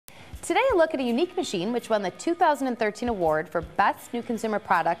Today, a look at a unique machine which won the 2013 award for Best New Consumer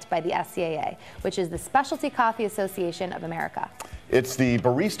Product by the SCAA, which is the Specialty Coffee Association of America. It's the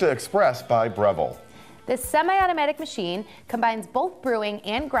Barista Express by Breville. This semi-automatic machine combines both brewing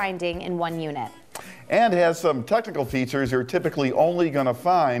and grinding in one unit. And has some technical features you're typically only going to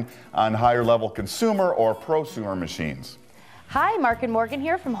find on higher level consumer or prosumer machines. Hi, Mark and Morgan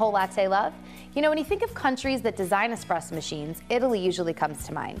here from Whole Latte Love. You know, when you think of countries that design espresso machines, Italy usually comes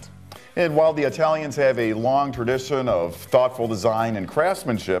to mind. And while the Italians have a long tradition of thoughtful design and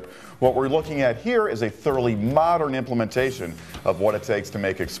craftsmanship, what we're looking at here is a thoroughly modern implementation of what it takes to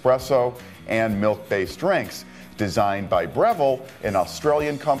make espresso and milk-based drinks, designed by Breville, an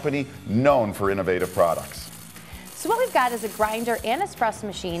Australian company known for innovative products. So what we've got is a grinder and espresso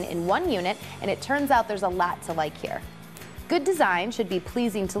machine in one unit, and it turns out there's a lot to like here. Good design should be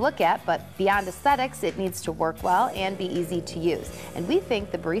pleasing to look at, but beyond aesthetics, it needs to work well and be easy to use. And we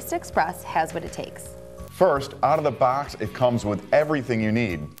think the Barista Express has what it takes. First, out of the box, it comes with everything you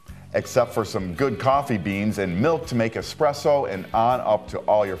need, except for some good coffee beans and milk to make espresso and on up to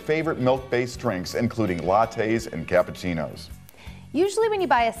all your favorite milk-based drinks, including lattes and cappuccinos. Usually when you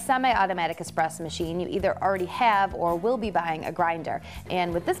buy a semi-automatic espresso machine, you either already have or will be buying a grinder.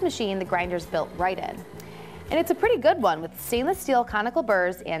 And with this machine, the grinder's built right in. And it's a pretty good one with stainless steel conical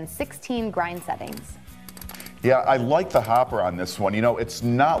burrs and 16 grind settings. Yeah, I like the hopper on this one. You know, it's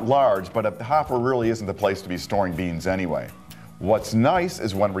not large, but a hopper really isn't the place to be storing beans anyway. What's nice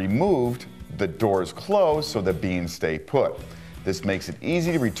is when removed, the doors close so the beans stay put. This makes it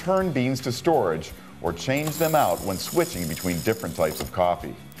easy to return beans to storage or change them out when switching between different types of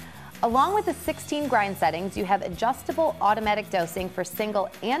coffee. Along with the 16 grind settings, you have adjustable automatic dosing for single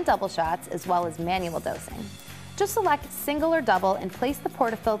and double shots, as well as manual dosing. Just select single or double and place the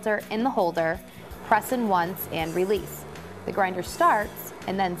portafilter in the holder, press in once and release. The grinder starts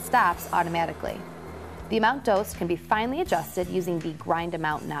and then stops automatically. The amount dosed can be finely adjusted using the grind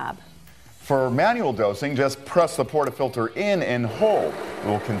amount knob. For manual dosing, just press the portafilter in and hold. It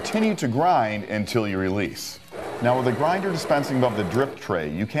will continue to grind until you release. Now with the grinder dispensing above the drip tray,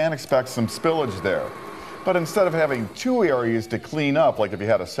 you can expect some spillage there. But instead of having two areas to clean up like if you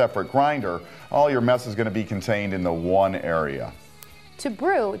had a separate grinder, all your mess is going to be contained in the one area. To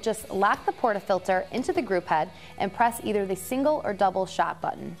brew, just lock the portafilter into the group head and press either the single or double shot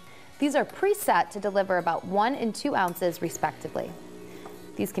button. These are preset to deliver about 1 and 2 ounces respectively.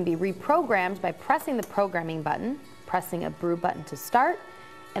 These can be reprogrammed by pressing the programming button, pressing a brew button to start,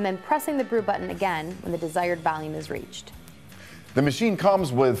 and then pressing the brew button again when the desired volume is reached. The machine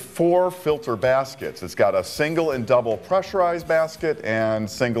comes with 4 filter baskets. It's got a single and double pressurized basket and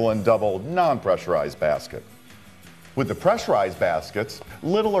single and double non-pressurized basket. With the pressurized baskets,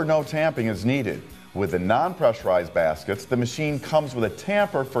 little or no tamping is needed. With the non-pressurized baskets, the machine comes with a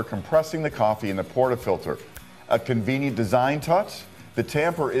tamper for compressing the coffee in the portafilter. A convenient design touch, the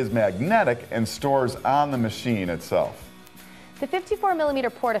tamper is magnetic and stores on the machine itself. The 54mm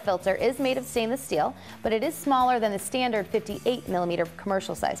portafilter is made of stainless steel, but it is smaller than the standard 58mm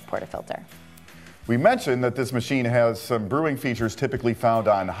commercial-sized portafilter. We mentioned that this machine has some brewing features typically found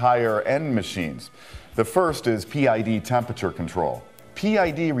on higher-end machines. The first is PID temperature control.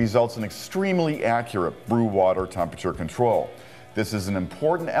 PID results in extremely accurate brew water temperature control. This is an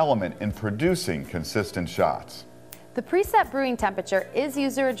important element in producing consistent shots. The preset brewing temperature is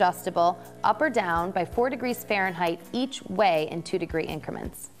user adjustable up or down by 4 degrees Fahrenheit each way in 2-degree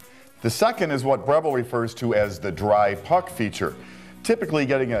increments. The second is what Breville refers to as the dry puck feature. Typically,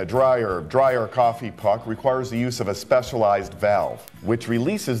 getting a drier coffee puck requires the use of a specialized valve, which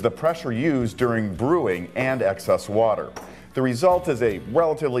releases the pressure used during brewing and excess water. The result is a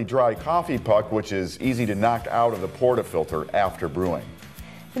relatively dry coffee puck, which is easy to knock out of the portafilter after brewing.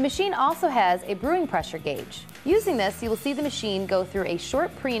 The machine also has a brewing pressure gauge. Using this, you will see the machine go through a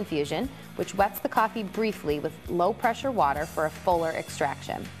short pre-infusion, which wets the coffee briefly with low-pressure water for a fuller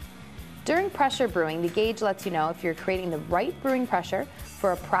extraction. During pressure brewing, the gauge lets you know if you're creating the right brewing pressure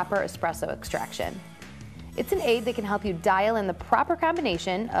for a proper espresso extraction. It's an aid that can help you dial in the proper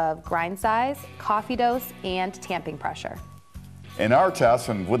combination of grind size, coffee dose, and tamping pressure. In our test,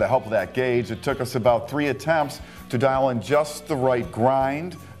 and with the help of that gauge, it took us about 3 attempts to dial in just the right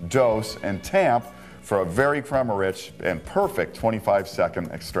grind, dose, and tamp for a very crema-rich and perfect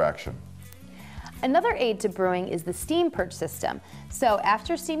 25-second extraction. Another aid to brewing is the steam purge system. So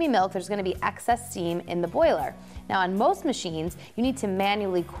after steaming milk, there's going to be excess steam in the boiler. Now on most machines, you need to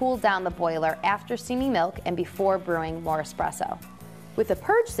manually cool down the boiler after steaming milk and before brewing more espresso. With the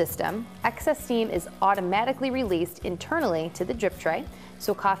purge system, excess steam is automatically released internally to the drip tray,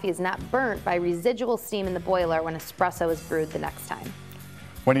 so coffee is not burnt by residual steam in the boiler when espresso is brewed the next time.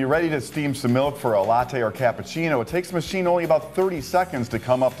 When you're ready to steam some milk for a latte or cappuccino, it takes the machine only about 30 seconds to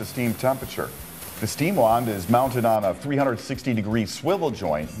come up to steam temperature. The steam wand is mounted on a 360-degree swivel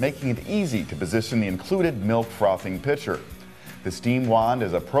joint, making it easy to position the included milk frothing pitcher. The steam wand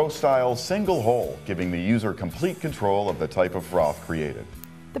is a pro-style single hole, giving the user complete control of the type of froth created.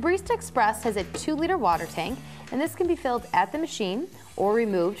 The Barista Express has a 2-liter water tank, and this can be filled at the machine or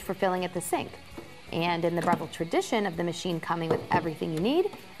removed for filling at the sink. And in the Breville tradition of the machine coming with everything you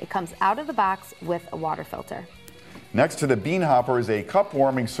need, it comes out of the box with a water filter. Next to the bean hopper is a cup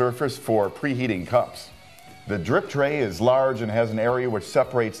warming surface for preheating cups. The drip tray is large and has an area which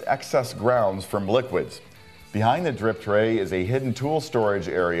separates excess grounds from liquids. Behind the drip tray is a hidden tool storage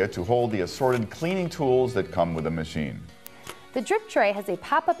area to hold the assorted cleaning tools that come with the machine. The drip tray has a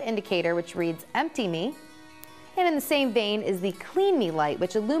pop-up indicator which reads "Empty Me." And in the same vein is the Clean Me light,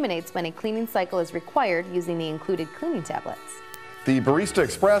 which illuminates when a cleaning cycle is required using the included cleaning tablets. The Barista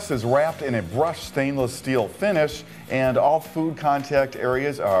Express is wrapped in a brushed stainless steel finish, and all food contact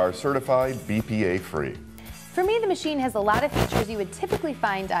areas are certified BPA free. For me, the machine has a lot of features you would typically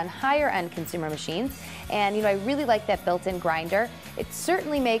find on higher-end consumer machines, and I really like that built-in grinder. It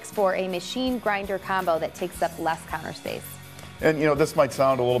certainly makes for a machine grinder combo that takes up less counter space. And this might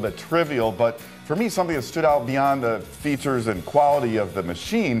sound a little bit trivial, but for me, something that stood out beyond the features and quality of the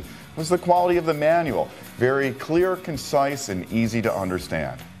machine was the quality of the manual. Very clear, concise, and easy to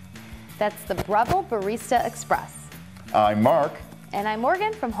understand. That's the Breville Barista Express. I'm Mark. And I'm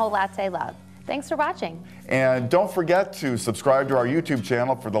Morgan from Whole Latte Love. Thanks for watching. And don't forget to subscribe to our YouTube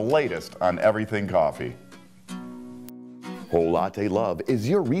channel for the latest on everything coffee. Whole Latte Love is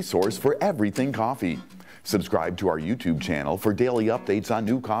your resource for everything coffee. Subscribe to our YouTube channel for daily updates on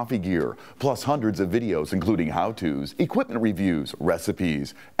new coffee gear, plus hundreds of videos including how-tos, equipment reviews,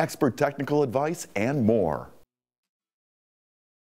 recipes, expert technical advice, and more.